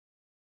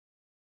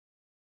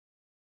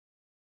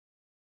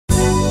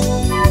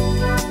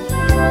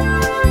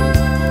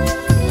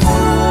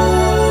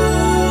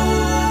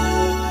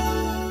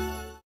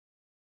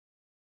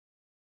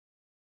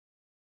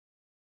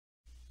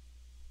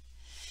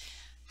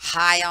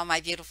Hi, all my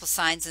beautiful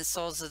signs and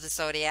souls of the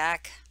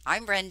zodiac.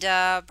 I'm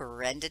Brenda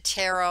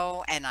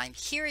Tarot, and I'm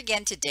here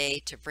again today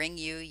to bring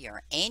you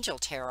your Angel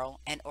Tarot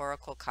and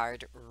Oracle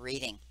card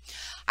reading.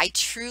 I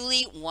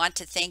truly want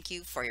to thank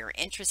you for your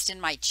interest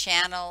in my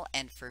channel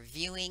and for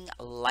viewing,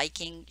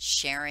 liking,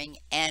 sharing,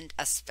 and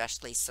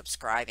especially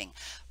subscribing.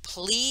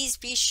 Please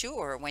be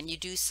sure when you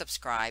do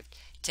subscribe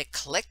to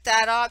click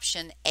that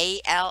option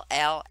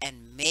ALL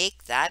and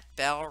make that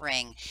bell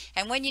ring.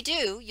 And when you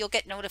do, you'll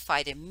get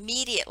notified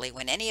immediately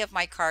when any of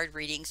my card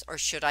readings or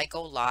should I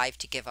go live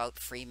to give out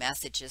free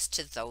messages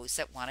to those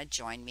that want to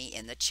join me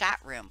in the chat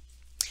room.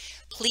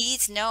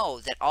 Please know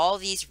that all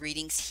these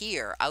readings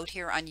here out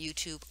here on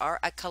YouTube are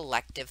a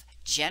collective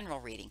general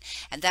reading,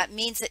 and that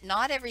means that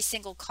not every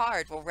single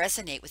card will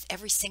resonate with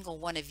every single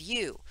one of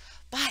you,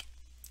 but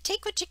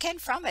take what you can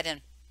from it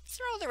and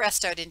throw the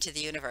rest out into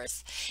the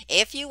universe.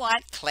 If you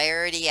want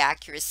clarity,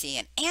 accuracy,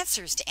 and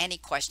answers to any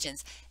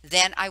questions,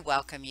 then I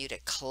welcome you to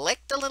click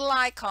the little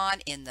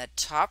icon in the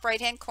top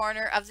right hand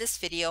corner of this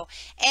video,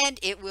 and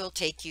it will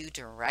take you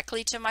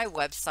directly to my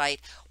website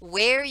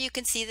where you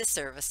can see the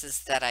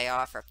services that I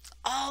offer.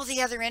 All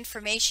the other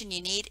information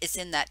you need is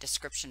in that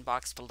description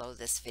box below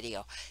this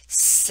video.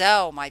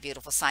 So, my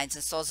beautiful signs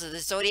and souls of the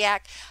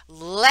zodiac,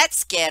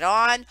 let's get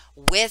on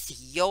with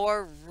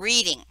your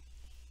reading.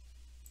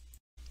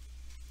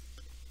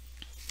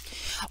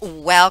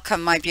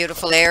 Welcome, my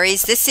beautiful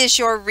Aries. This is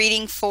your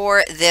reading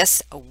for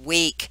this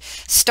week.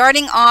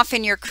 Starting off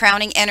in your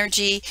crowning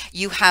energy,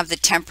 you have the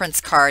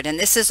Temperance card, and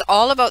this is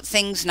all about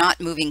things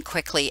not moving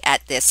quickly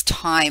at this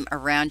time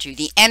around you.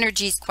 The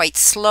energy is quite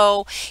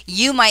slow.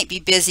 You might be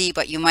busy,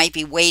 but you might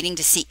be waiting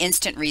to see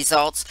instant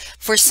results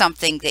for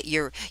something that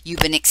you've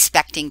been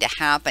expecting to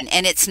happen,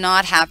 and it's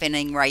not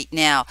happening right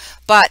now.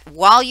 But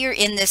while you're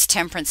in this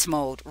Temperance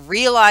mode,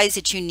 realize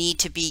that you need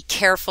to be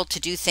careful to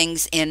do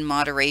things in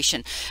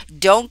moderation.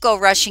 Don't go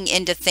rushing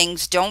into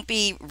things. Don't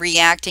be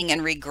reacting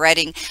and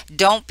regretting.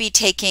 Don't be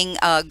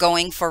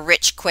going for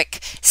rich, quick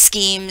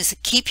schemes.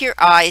 Keep your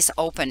eyes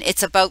open.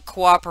 It's about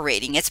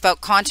cooperating. It's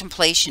about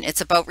contemplation. It's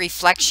about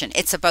reflection.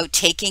 It's about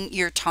taking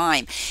your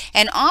time.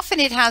 And often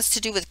it has to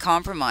do with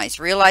compromise,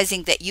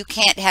 realizing that you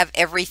can't have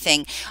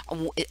everything.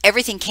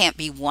 Everything can't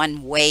be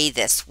one way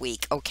this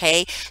week,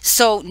 okay?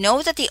 So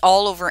know that the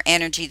all-over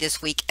energy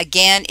this week,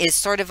 again, is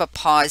sort of a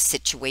pause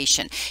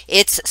situation.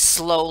 It's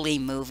slowly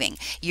moving.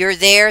 You're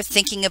there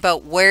thinking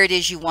about where it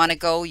is you want to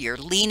go. You're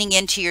leaning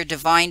into your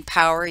divine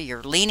power.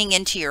 You're leaning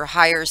into your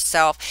higher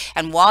self.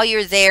 And while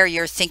you're there,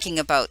 you're thinking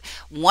about,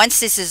 once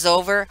this is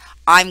over,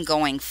 I'm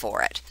going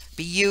for it.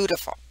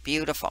 Beautiful,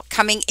 beautiful.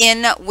 Coming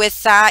in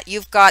with that,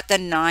 you've got the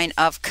Nine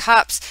of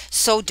Cups.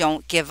 So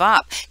don't give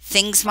up.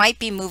 Things might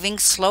be moving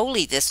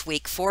slowly this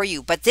week for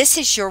you, but this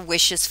is your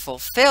wishes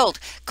fulfilled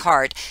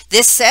card.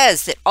 This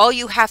says that all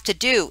you have to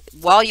do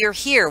while you're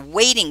here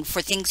waiting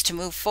for things to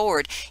move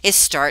forward is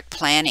start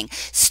planning.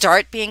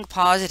 Start being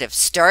positive.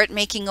 Start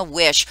making a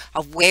wish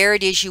of where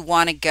it is you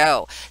want to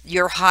go.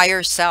 Your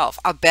higher self,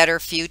 a better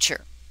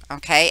future.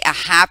 Okay, a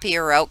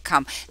happier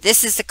outcome.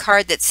 This is the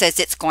card that says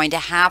it's going to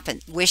happen.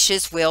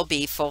 Wishes will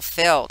be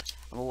fulfilled.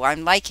 Oh,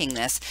 I'm liking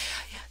this.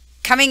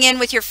 Coming in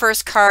with your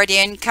first card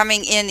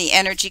coming in, the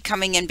energy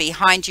coming in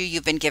behind you,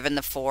 you've been given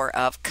the Four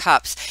of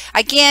Cups.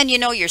 Again, you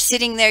know, you're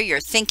sitting there,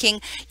 you're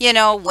thinking, you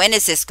know, when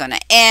is this going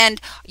to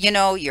end? You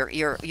know,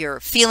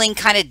 you're feeling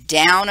kind of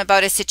down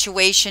about a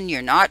situation.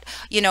 You're not,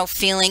 you know,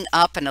 feeling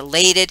up and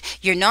elated.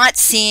 You're not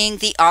seeing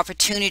the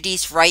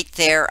opportunities right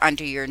there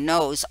under your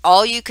nose.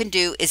 All you can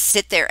do is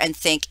sit there and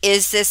think,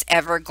 is this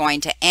ever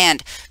going to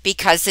end?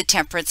 Because the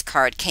Temperance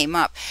card came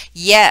up.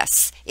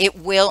 Yes, it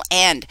will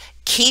end.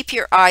 Keep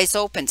your eyes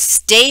open.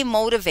 Stay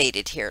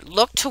motivated here.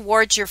 Look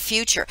towards your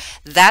future.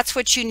 That's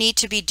what you need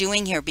to be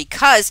doing here,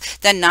 because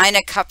the Nine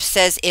of Cups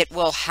says it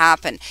will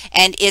happen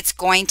and it's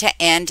going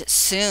to end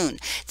soon.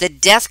 The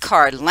Death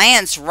card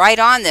lands right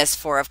on this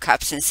Four of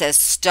Cups and says,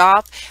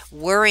 stop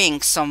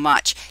worrying so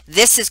much.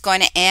 This is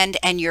going to end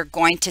and you're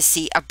going to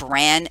see a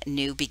brand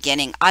new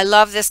beginning. I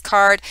love this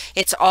card.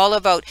 It's all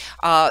about,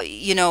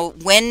 you know,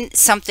 when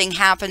something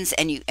happens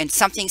and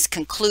something's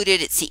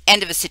concluded, it's the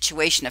end of a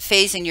situation, a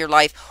phase in your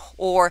life,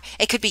 or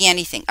it could be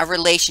anything, a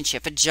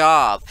relationship, a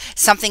job,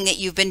 something that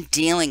you've been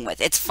dealing with.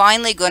 It's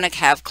finally going to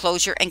have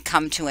closure and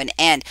come to an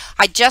end.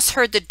 I just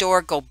heard the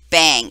door go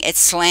bang. It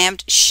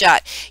slammed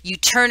shut. You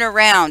turn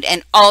around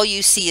and all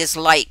you see is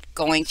light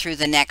going through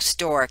the next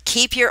door.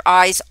 Keep your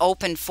eyes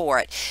open for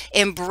it.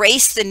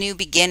 Embrace the new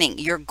beginning.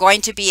 You're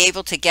going to be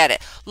able to get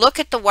it. Look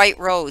at the white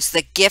rose,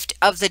 the gift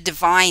of the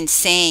divine,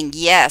 saying,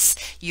 yes,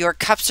 your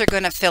cups are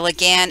going to fill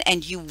again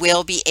and you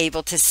will be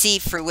able to see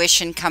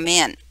fruition come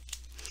in.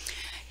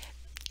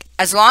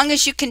 As long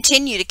as you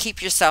continue to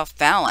keep yourself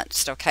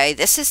balanced, okay?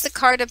 This is the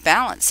card of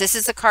balance. This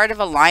is the card of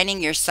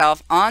aligning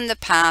yourself on the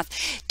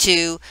path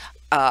to,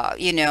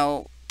 you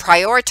know,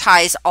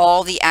 prioritize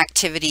all the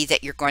activity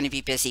that you're going to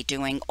be busy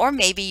doing, or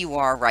maybe you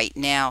are right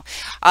now.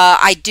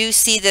 I do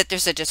see that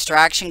there's a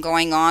distraction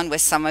going on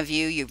with some of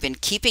you. You've been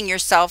keeping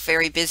yourself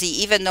very busy,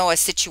 even though a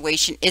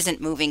situation isn't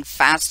moving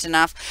fast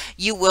enough.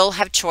 You will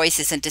have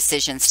choices and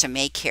decisions to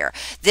make here.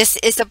 This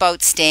is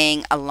about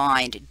staying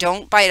aligned.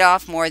 Don't bite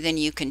off more than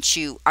you can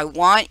chew. I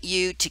want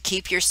you to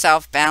keep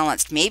yourself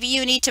balanced. Maybe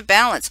you need to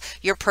balance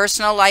your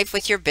personal life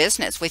with your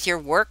business, with your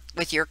work,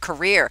 with your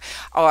career,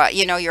 or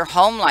your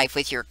home life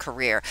with your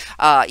career,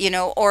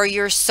 or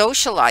your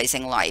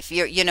socializing life,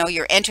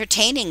 your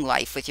entertaining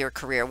life with your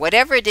career.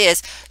 Whatever it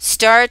is,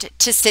 start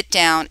to sit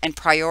down and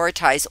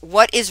prioritize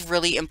what is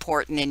really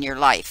important in your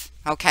life.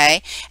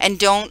 Okay, and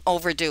don't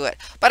overdo it.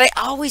 But I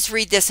always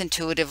read this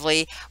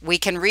intuitively. We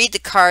can read the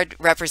card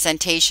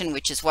representation,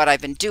 which is what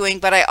I've been doing,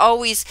 but I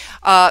always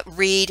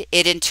read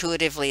it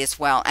intuitively as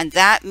well. And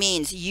that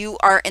means you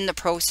are in the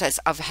process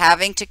of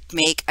having to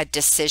make a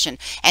decision,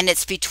 and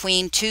it's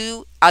between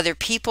two other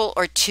people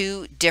or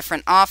two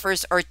different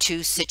offers or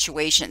two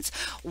situations.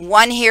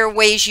 One here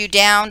weighs you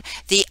down,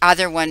 the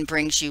other one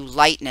brings you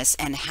lightness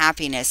and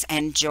happiness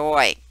and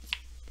joy.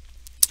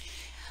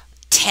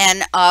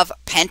 10 of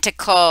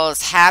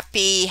Pentacles.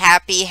 Happy,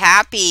 happy,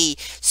 happy.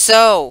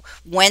 So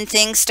when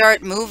things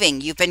start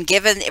moving, you've been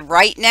given,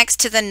 right next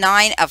to the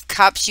 9 of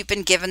Cups, you've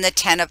been given the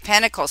 10 of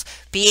Pentacles.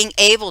 Being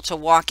able to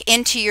walk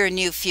into your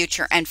new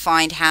future and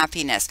find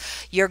happiness.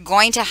 You're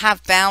going to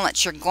have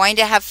balance. You're going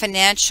to have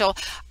financial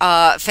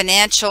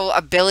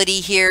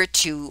ability here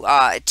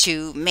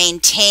to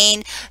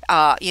maintain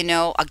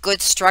a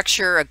good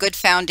structure, a good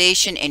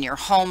foundation in your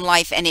home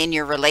life and in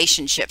your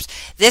relationships.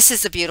 This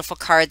is a beautiful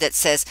card that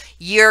says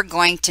you're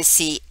going to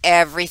see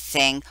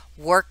everything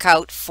work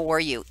out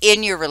for you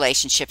in your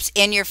relationships,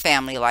 in your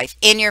family life,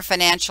 in your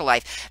financial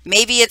life.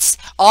 Maybe it's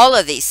all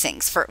of these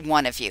things for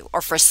one of you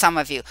or for some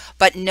of you,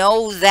 but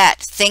know that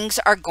things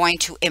are going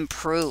to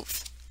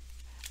improve.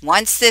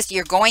 Once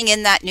you're going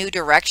in that new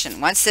direction,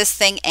 once this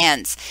thing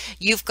ends,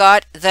 you've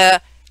got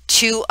the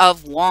 2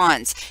 of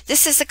Wands.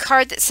 This is a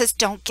card that says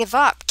don't give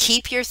up.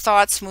 Keep your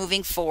thoughts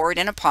moving forward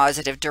in a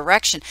positive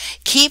direction.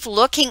 Keep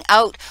looking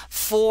out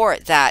for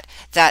that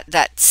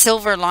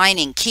silver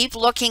lining. Keep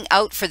looking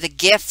out for the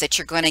gift that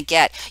you're going to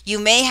get. You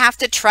may have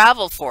to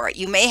travel for it.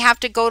 You may have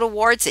to go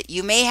towards it.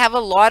 You may have a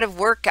lot of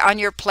work on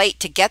your plate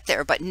to get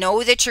there, but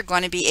know that you're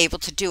going to be able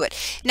to do it.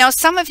 Now,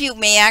 some of you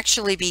may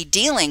actually be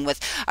dealing with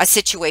a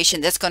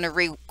situation that's going to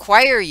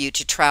require you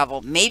to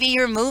travel. Maybe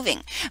you're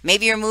moving.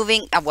 Maybe you're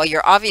moving, well,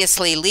 you're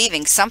obviously leaving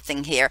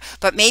something here,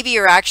 but maybe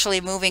you're actually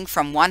moving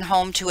from one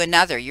home to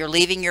another. You're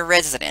leaving your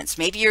residence.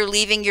 Maybe you're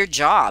leaving your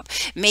job.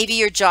 Maybe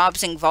your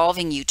job's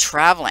involving you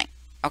traveling.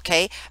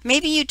 Okay,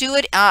 maybe you do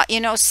it,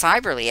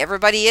 cyberly.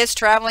 Everybody is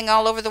traveling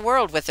all over the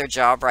world with their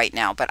job right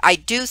now, but I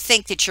do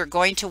think that you're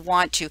going to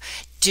want to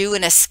do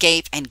an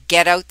escape and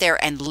get out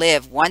there and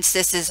live. Once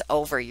this is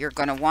over, you're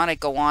going to want to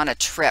go on a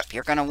trip.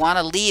 You're going to want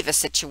to leave a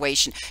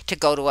situation to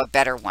go to a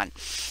better one.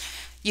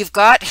 You've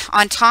got,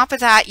 on top of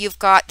that, you've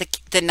got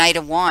the Knight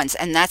of Wands,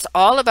 and that's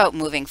all about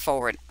moving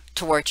forward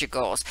towards your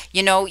goals.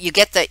 You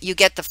get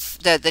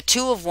the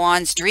 2 of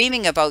Wands,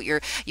 dreaming about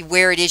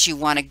where it is you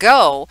want to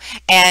go,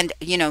 and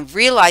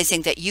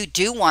realizing that you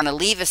do want to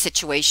leave a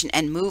situation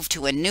and move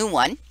to a new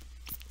one.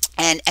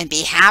 And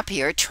be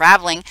happier,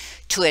 traveling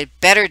to a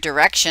better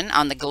direction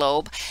on the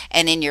globe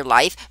and in your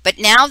life. But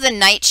now the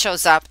Knight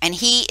shows up, and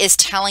he is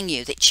telling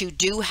you that you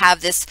do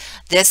have this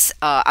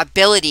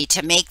ability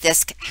to make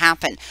this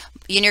happen.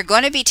 And you're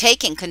going to be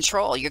taking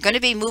control. You're going to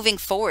be moving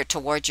forward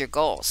towards your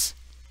goals.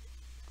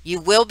 You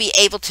will be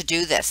able to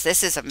do this.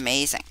 This is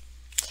amazing.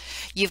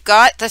 You've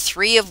got the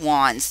 3 of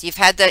Wands. You've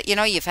had the,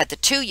 you've had the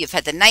 2, you've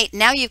had the Knight.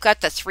 Now you've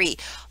got the 3.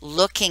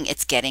 Looking,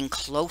 it's getting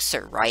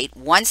closer, right?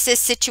 Once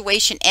this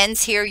situation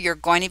ends here, you're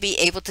going to be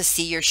able to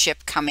see your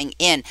ship coming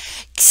in.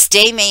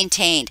 Stay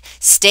maintained,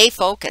 stay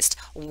focused,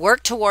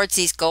 work towards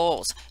these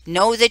goals.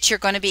 Know that you're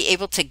going to be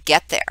able to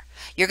get there.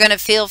 You're going to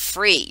feel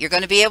free. You're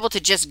going to be able to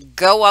just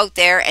go out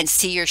there and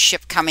see your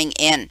ship coming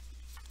in.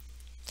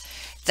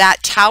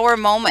 That Tower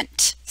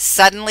moment,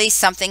 suddenly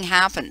something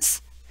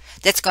happens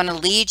that's going to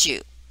lead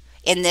you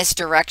in this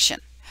direction.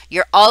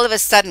 You're all of a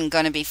sudden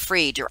going to be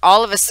freed. You're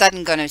all of a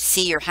sudden going to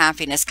see your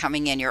happiness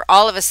coming in. You're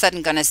all of a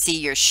sudden going to see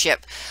your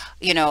ship,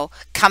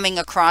 coming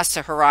across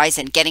the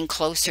horizon, getting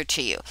closer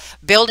to you,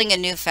 building a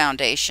new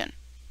foundation.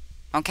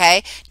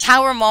 Okay?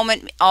 Tower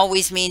moment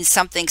always means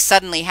something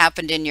suddenly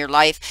happened in your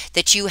life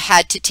that you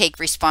had to take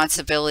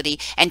responsibility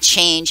and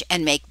change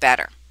and make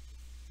better.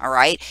 All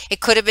right.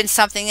 It could have been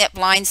something that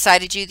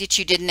blindsided you that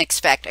you didn't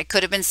expect. It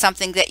could have been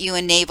something that you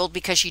enabled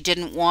because you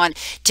didn't want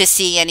to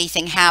see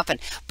anything happen.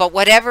 But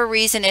whatever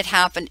reason it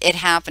happened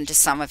to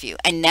some of you.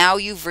 And now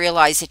you've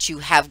realized that you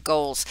have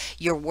goals.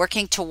 You're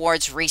working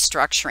towards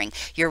restructuring.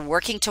 You're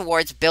working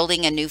towards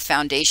building a new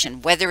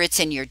foundation, whether it's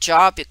in your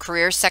job, your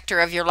career sector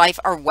of your life,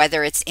 or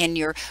whether it's in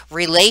your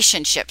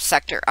relationship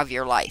sector of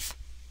your life.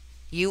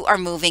 You are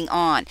moving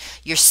on.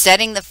 You're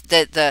setting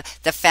the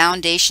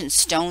foundation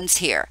stones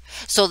here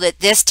so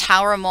that this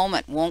Tower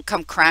moment won't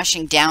come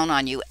crashing down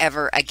on you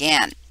ever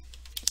again.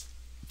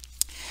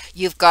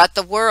 You've got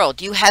the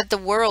World. You had the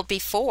World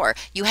before.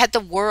 You had the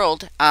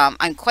World.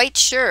 I'm quite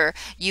sure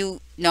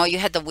no, you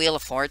had the Wheel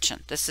of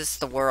Fortune. This is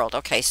the World.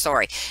 Okay,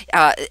 sorry.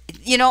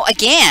 You know,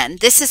 again,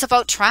 this is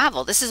about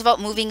travel. This is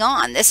about moving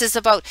on. This is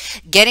about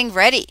getting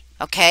ready.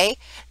 Okay.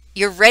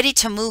 You're ready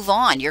to move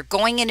on. You're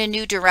going in a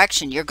new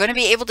direction. You're going to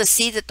be able to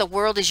see that the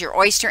world is your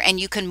oyster,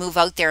 and you can move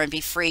out there and be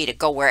free to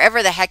go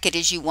wherever the heck it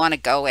is you want to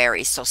go,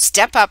 Aries. So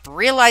step up,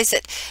 realize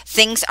that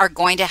things are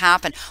going to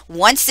happen.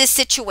 Once this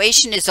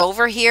situation is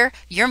over here,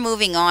 you're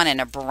moving on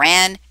in a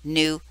brand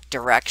new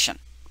direction.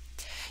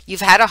 You've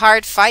had a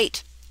hard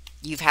fight.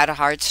 You've had a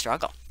hard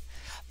struggle.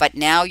 But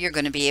now you're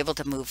going to be able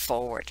to move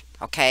forward,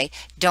 okay?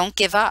 Don't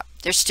give up.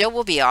 There still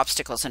will be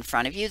obstacles in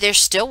front of you. There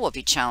still will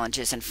be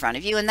challenges in front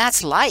of you, and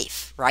that's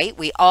life, right?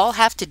 We all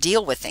have to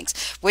deal with things.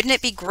 Wouldn't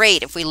it be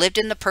great if we lived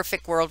in the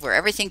perfect world where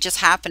everything just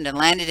happened and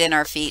landed in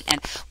our feet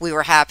and we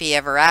were happy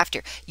ever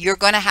after? You're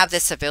going to have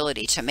this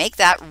ability to make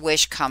that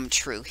wish come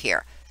true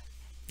here.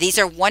 These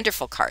are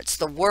wonderful cards.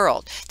 The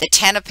World, the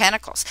 10 of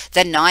Pentacles,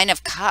 the 9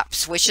 of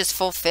Cups, wishes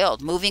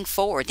fulfilled, moving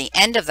forward, the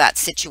end of that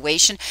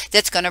situation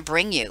that's going to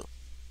bring you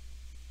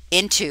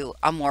into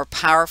a more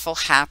powerful,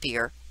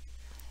 happier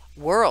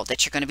world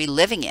that you're going to be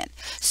living in.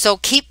 So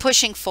keep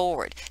pushing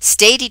forward.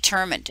 Stay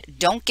determined.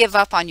 Don't give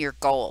up on your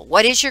goal.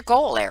 What is your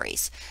goal,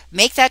 Aries?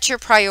 Make that your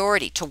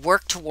priority to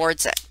work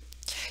towards it.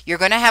 You're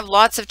going to have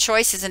lots of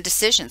choices and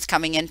decisions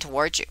coming in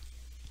towards you,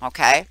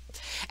 okay?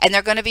 And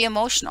they're going to be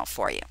emotional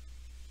for you.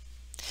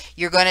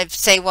 You're going to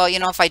say, well, you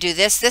know, if I do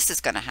this, this is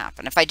going to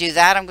happen. If I do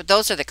that,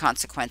 those are the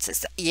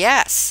consequences.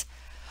 Yes,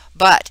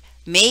 but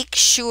make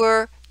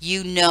sure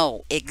you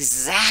know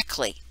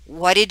exactly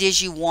what it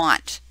is you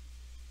want,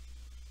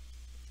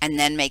 and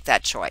then make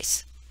that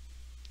choice.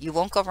 You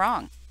won't go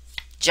wrong.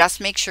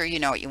 Just make sure you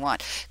know what you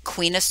want.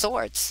 Queen of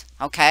Swords,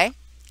 okay?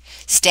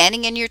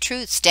 Standing in your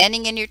truth,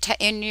 standing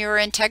in your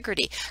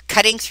integrity,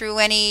 cutting through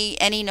any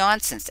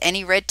nonsense,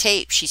 any red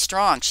tape. She's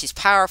strong, she's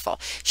powerful.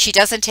 She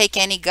doesn't take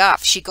any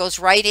guff. She goes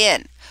right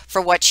in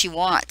for what she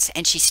wants,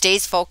 and she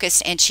stays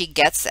focused, and she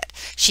gets it.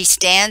 She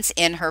stands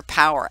in her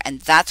power,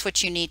 and that's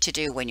what you need to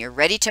do. When you're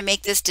ready to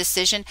make this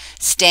decision,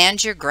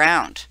 stand your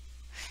ground.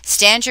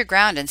 Stand your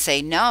ground and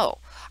say, no,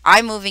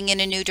 I'm moving in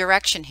a new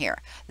direction here.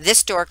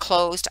 This door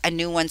closed, a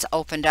new one's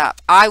opened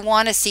up. I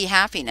want to see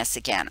happiness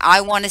again. I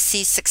want to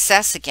see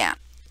success again.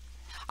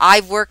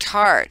 I've worked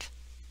hard.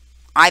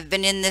 I've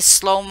been in this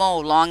slow-mo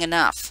long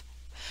enough.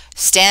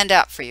 Stand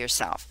up for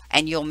yourself,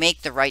 and you'll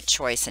make the right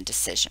choice and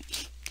decision.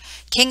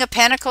 King of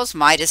Pentacles,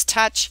 Midas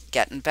touch,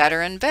 getting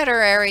better and better,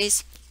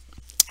 Aries.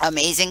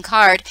 Amazing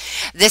card.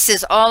 This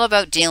is all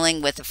about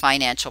dealing with the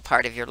financial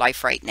part of your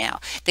life right now.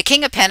 The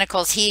King of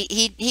Pentacles,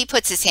 he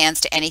puts his hands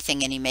to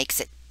anything and he makes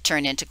it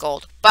turn into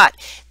gold. But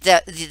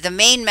the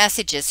main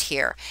message is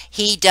here.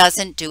 He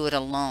doesn't do it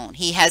alone.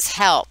 He has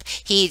help.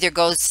 He either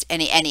goes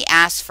and he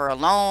asks for a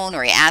loan,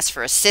 or he asks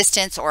for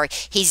assistance, or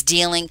he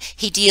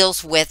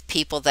deals with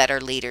people that are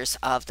leaders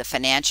of the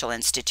financial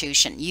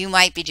institution. You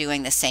might be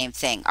doing the same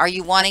thing. Are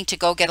you wanting to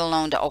go get a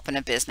loan to open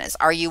a business?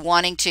 Are you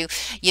wanting to,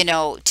 you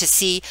know, to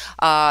see,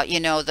 you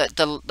know,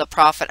 the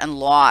profit and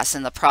loss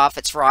and the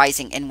profits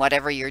rising in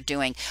whatever you're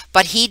doing?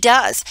 But he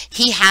does.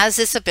 He has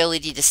this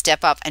ability to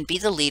step up and be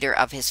the leader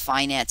of his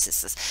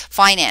finances.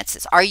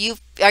 Are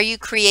you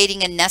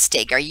creating a nest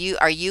egg? Are you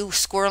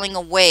squirreling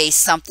away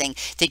something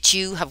that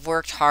you have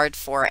worked hard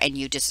for and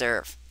you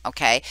deserve?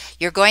 Okay,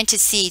 you're going to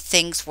see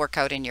things work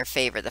out in your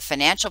favor. The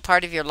financial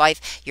part of your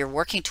life, you're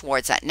working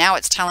towards that. Now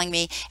it's telling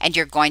me, and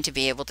you're going to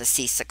be able to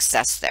see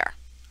success there.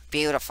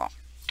 Beautiful.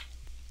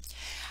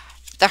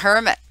 The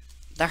Hermit.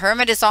 The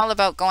Hermit is all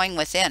about going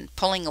within,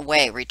 pulling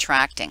away,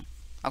 retracting.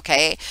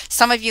 Okay,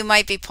 some of you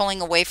might be pulling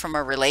away from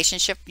a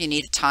relationship. You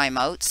need a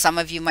timeout. Some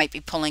of you might be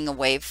pulling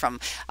away from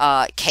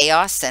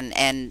chaos and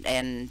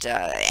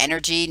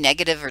energy,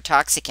 negative or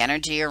toxic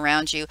energy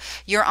around you.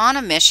 You're on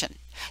a mission.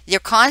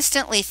 You're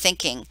constantly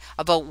thinking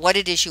about what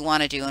it is you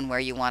want to do and where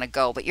you want to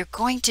go, but you're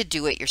going to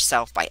do it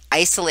yourself by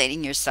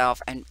isolating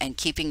yourself and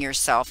keeping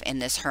yourself in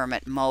this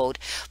hermit mode.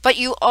 But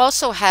you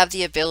also have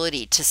the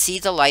ability to see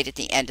the light at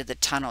the end of the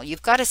tunnel.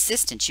 You've got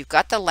assistance. You've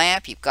got the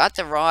lamp. You've got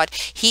the rod.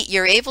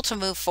 You're able to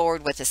move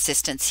forward with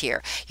assistance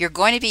here. You're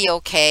going to be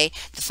okay.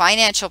 The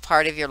financial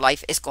part of your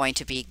life is going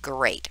to be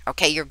great.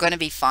 Okay, you're going to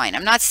be fine.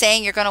 I'm not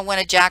saying you're going to win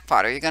a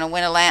jackpot, or you're going to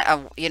win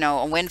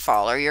a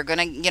windfall, or you're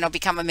going to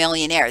become a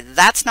millionaire.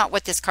 That's not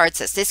what this card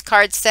says. This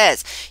card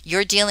says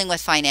you're dealing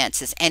with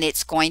finances and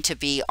it's going to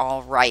be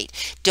all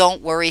right.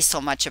 Don't worry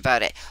so much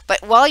about it.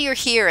 But while you're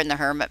here in the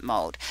hermit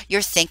mode,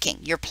 you're thinking,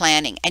 you're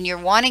planning, and you're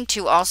wanting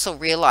to also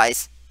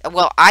realize,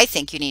 well, I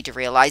think you need to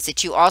realize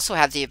that you also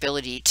have the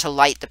ability to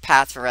light the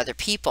path for other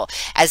people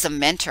as a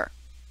mentor.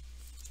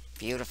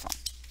 Beautiful.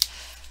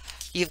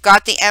 You've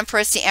got the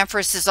Empress. The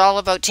Empress is all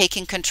about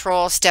taking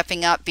control,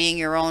 stepping up, being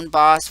your own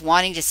boss,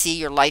 wanting to see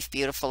your life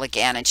beautiful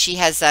again. And she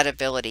has that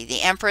ability.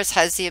 The Empress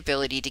has the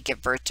ability to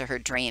give birth to her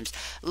dreams.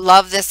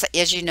 Love this.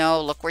 As you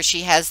know, look where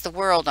she has the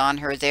world on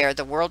her there.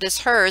 The world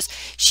is hers.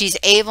 She's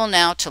able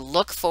now to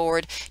look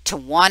forward to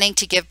wanting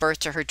to give birth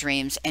to her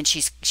dreams, and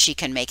she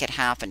can make it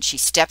happen. She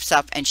steps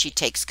up and she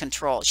takes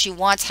control. She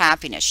wants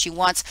happiness. She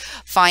wants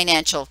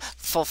financial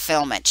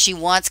fulfillment. She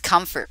wants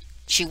comfort.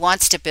 She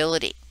wants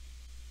stability.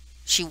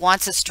 She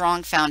wants a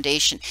strong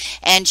foundation,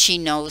 and she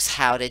knows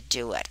how to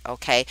do it.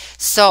 Okay,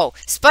 so,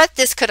 but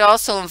this could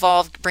also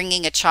involve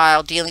bringing a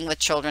child, dealing with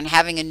children,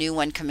 having a new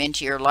one come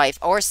into your life,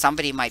 or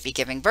somebody might be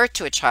giving birth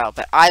to a child,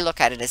 but I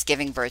look at it as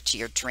giving birth to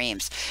your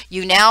dreams.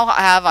 You now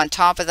have on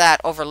top of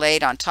that,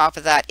 overlaid on top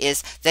of that,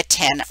 is the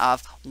 10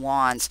 of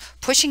Wands.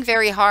 Pushing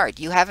very hard.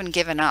 You haven't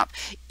given up.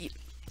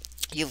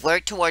 You've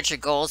worked towards your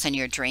goals and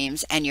your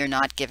dreams, and you're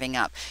not giving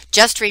up.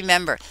 Just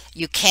remember,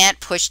 you can't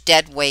push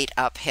dead weight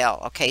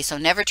uphill, okay? So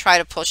never try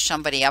to push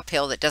somebody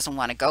uphill that doesn't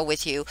want to go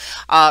with you.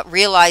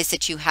 Realize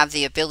that you have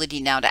the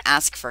ability now to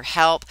ask for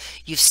help.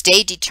 You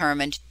stay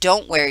determined.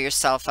 Don't wear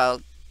yourself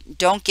out.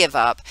 Don't give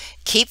up.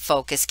 Keep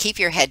focused. Keep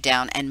your head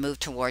down and move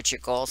towards your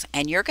goals.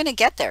 And you're going to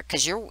get there,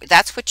 because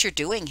that's what you're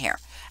doing here.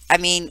 I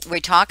mean,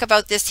 we talk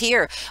about this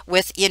here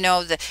with, you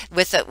know,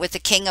 with the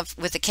King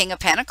of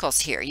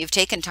Pentacles here. You've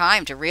taken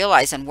time to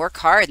realize and work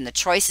hard in the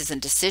choices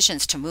and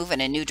decisions to move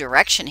in a new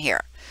direction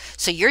here.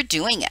 So you're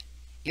doing it.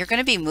 You're going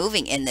to be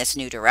moving in this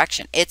new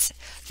direction. It's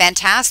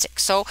fantastic.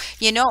 So,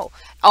 you know,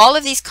 all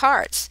of these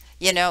cards,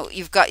 you know,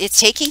 it's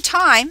taking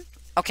time.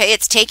 Okay,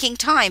 it's taking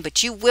time,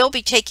 but you will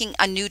be taking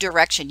a new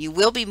direction. You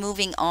will be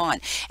moving on,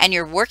 and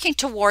you're working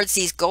towards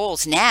these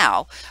goals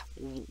now.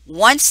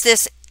 Once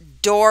this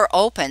door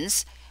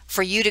opens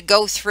for you to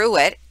go through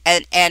it,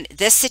 and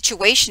this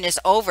situation is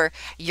over,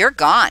 you're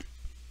gone.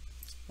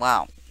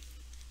 Wow.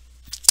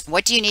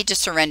 What do you need to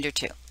surrender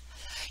to?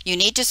 You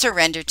need to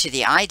surrender to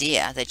the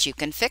idea that you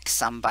can fix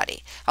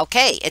somebody.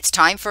 Okay, it's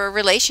time for a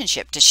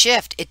relationship to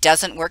shift. It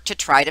doesn't work to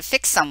try to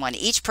fix someone.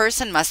 Each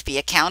person must be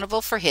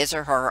accountable for his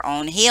or her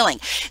own healing.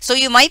 So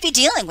you might be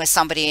dealing with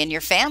somebody in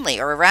your family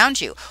or around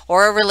you,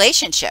 or a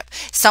relationship,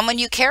 someone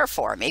you care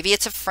for. Maybe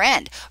it's a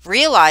friend.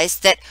 Realize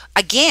that,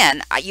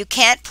 again, you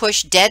can't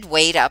push dead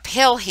weight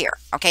uphill here.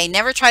 Okay,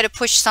 never try to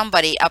push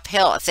somebody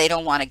uphill if they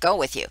don't want to go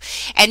with you.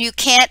 And you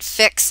can't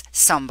fix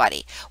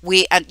somebody.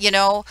 They've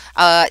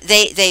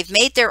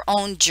made their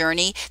own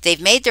journey. They've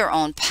made their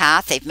own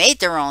path. They've made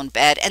their own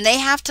bed, and they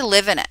have to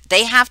live in it.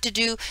 They have to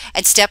do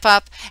and step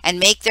up and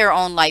make their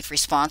own life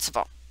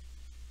responsible.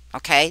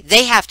 Okay,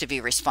 they have to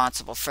be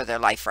responsible for their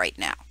life right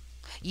now.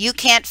 You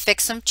can't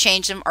fix them,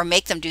 change them, or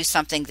make them do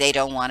something they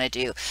don't want to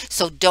do.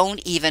 So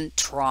don't even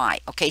try.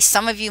 Okay,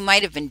 some of you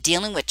might have been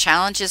dealing with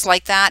challenges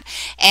like that,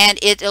 and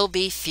it'll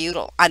be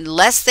futile.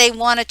 Unless they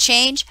want to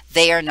change,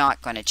 they are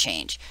not going to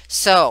change.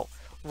 So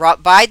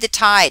bide the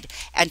tide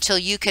until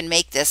you can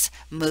make this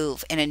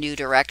move in a new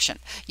direction.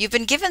 You've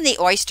been given the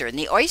oyster, and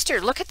the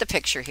oyster, look at the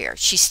picture here.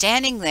 She's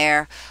standing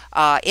there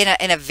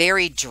in a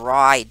very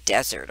dry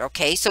desert.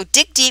 Okay, so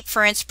dig deep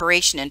for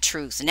inspiration and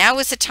truth. Now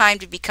is the time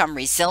to become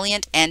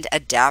resilient and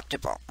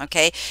adaptable.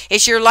 Okay,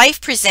 is your life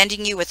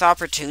presenting you with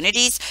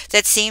opportunities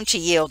that seem to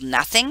yield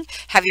nothing?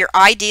 Have your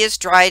ideas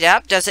dried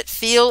up? Does it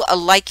feel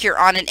like you're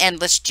on an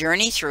endless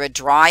journey through a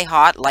dry,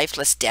 hot,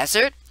 lifeless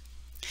desert?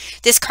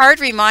 This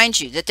card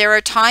reminds you that there are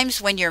times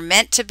when you're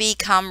meant to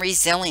become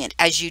resilient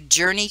as you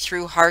journey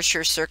through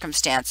harsher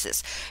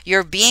circumstances.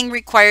 You're being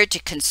required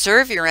to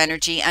conserve your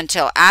energy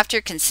until after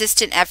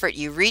consistent effort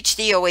you reach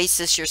the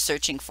oasis you're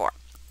searching for.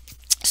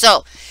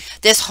 So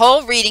this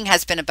whole reading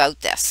has been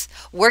about this,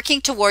 working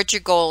towards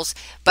your goals,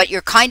 but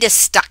you're kind of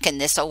stuck in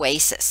this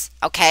oasis,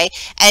 okay?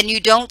 And you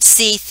don't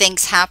see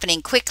things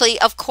happening quickly.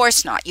 Of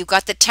course not. You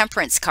got the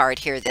Temperance card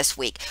here this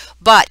week,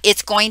 but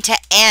it's going to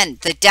end.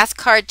 The Death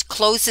card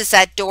closes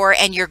that door,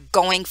 and you're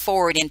going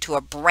forward into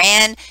a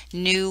brand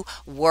new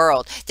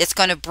world that's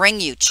going to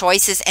bring you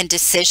choices and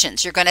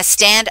decisions. You're going to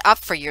stand up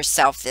for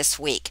yourself this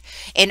week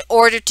in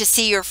order to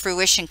see your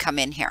fruition come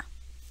in here.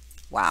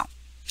 Wow.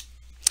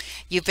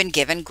 You've been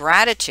given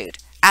gratitude.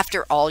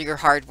 After all your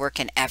hard work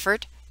and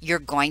effort, you're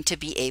going to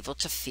be able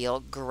to feel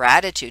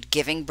gratitude,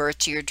 giving birth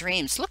to your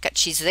dreams. Look at,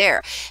 she's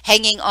there,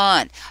 hanging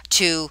on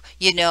to,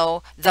 you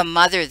know, the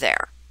mother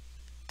there.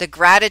 The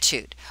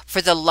gratitude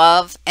for the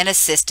love and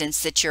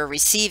assistance that you're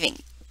receiving,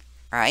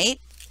 right?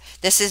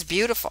 This is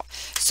beautiful.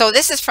 So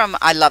this is from,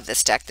 I love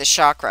this deck, the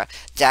Chakra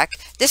deck.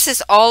 This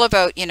is all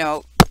about, you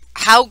know,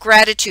 how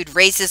gratitude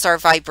raises our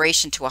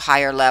vibration to a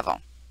higher level.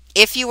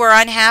 If you are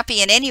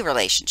unhappy in any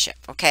relationship,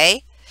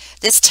 okay,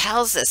 this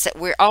tells us that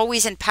we're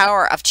always in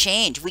power of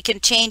change. We can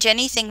change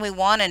anything we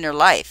want in our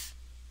life,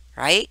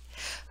 right?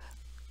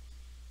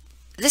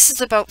 This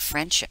is about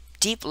friendship,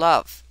 deep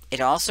love.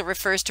 It also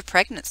refers to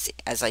pregnancy,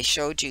 as I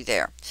showed you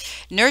there.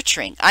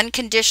 Nurturing,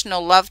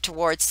 unconditional love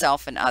towards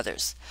self and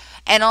others.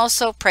 And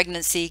also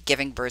pregnancy,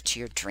 giving birth to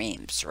your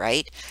dreams,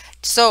 right?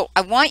 So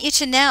I want you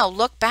to now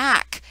look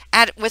back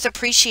at it with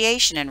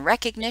appreciation and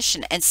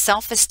recognition and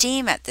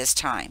self-esteem at this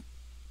time.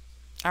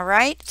 All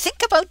right. Think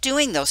about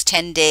doing those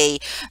 10-day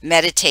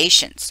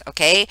meditations,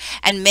 okay?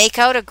 And make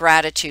out a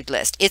gratitude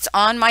list. It's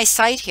on my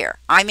site here.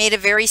 I made a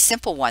very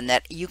simple one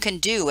that you can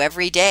do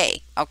every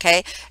day,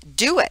 okay?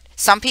 Do it.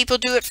 Some people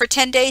do it for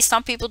 10 days.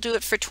 Some people do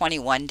it for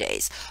 21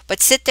 days.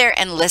 But sit there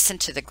and listen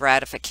to the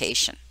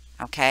gratification,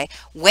 okay?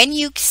 When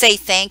you say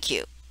thank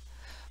you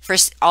for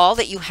all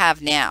that you have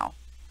now,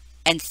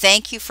 and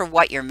thank you for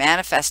what you're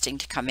manifesting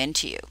to come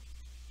into you,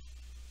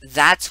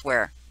 that's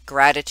where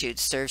gratitude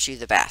serves you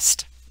the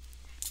best.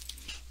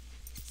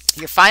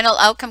 Your final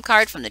outcome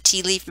card from the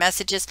tea leaf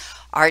messages,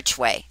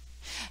 Archway.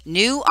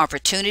 New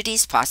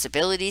opportunities,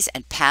 possibilities,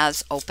 and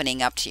paths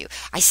opening up to you.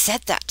 I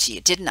said that to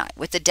you, didn't I?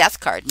 With the Death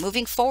card,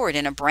 moving forward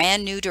in a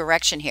brand new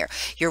direction here.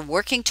 You're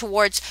working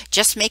towards,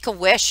 just make a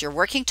wish. You're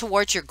working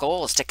towards your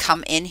goals to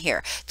come in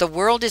here. The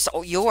world is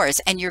yours,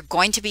 and you're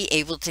going to be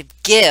able to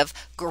give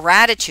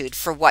gratitude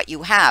for what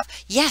you have.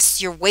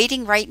 Yes, you're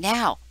waiting right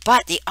now,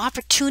 but the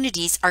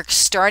opportunities are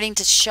starting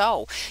to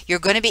show. You're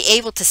going to be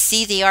able to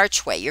see the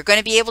archway. You're going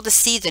to be able to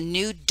see the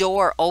new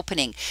door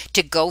opening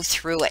to go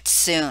through it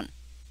soon.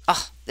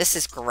 Oh, this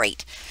is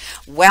great.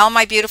 Well,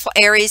 my beautiful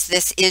Aries,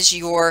 this is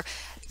your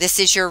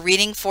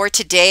reading for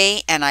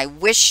today, and I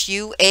wish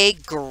you a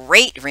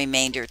great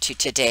remainder to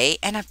today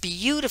and a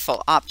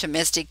beautiful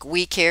optimistic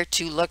week here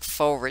to look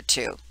forward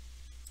to.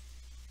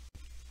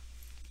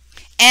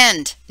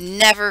 And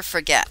never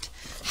forget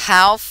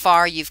how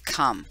far you've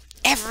come,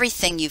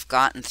 everything you've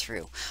gotten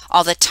through,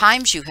 all the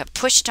times you have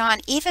pushed on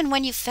even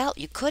when you felt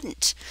you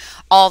couldn't,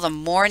 all the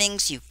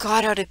mornings you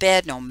got out of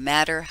bed no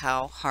matter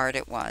how hard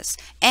it was,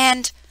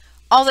 and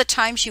all the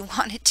times you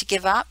wanted to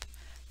give up,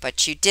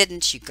 but you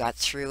didn't. You got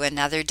through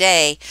another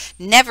day.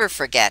 Never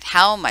forget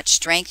how much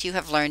strength you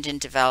have learned and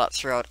developed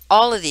throughout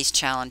all of these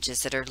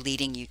challenges that are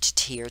leading you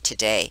to here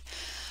today.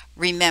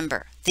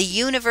 Remember, the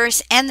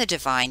universe and the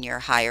divine, your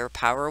higher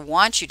power,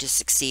 want you to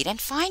succeed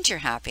and find your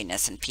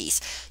happiness and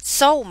peace.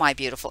 So, my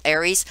beautiful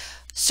Aries,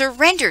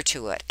 surrender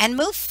to it and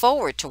move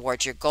forward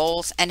towards your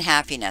goals and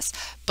happiness.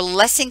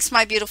 Blessings,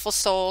 my beautiful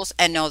souls,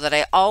 and know that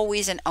I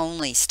always and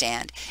only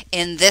stand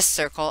in this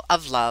circle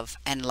of love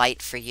and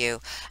light for you.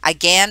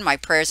 Again, my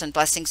prayers and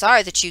blessings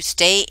are that you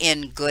stay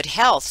in good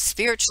health,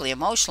 spiritually,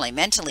 emotionally,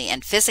 mentally,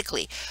 and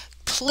physically.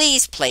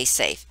 Please play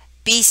safe,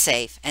 be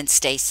safe, and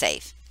stay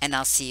safe. And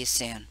I'll see you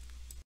soon.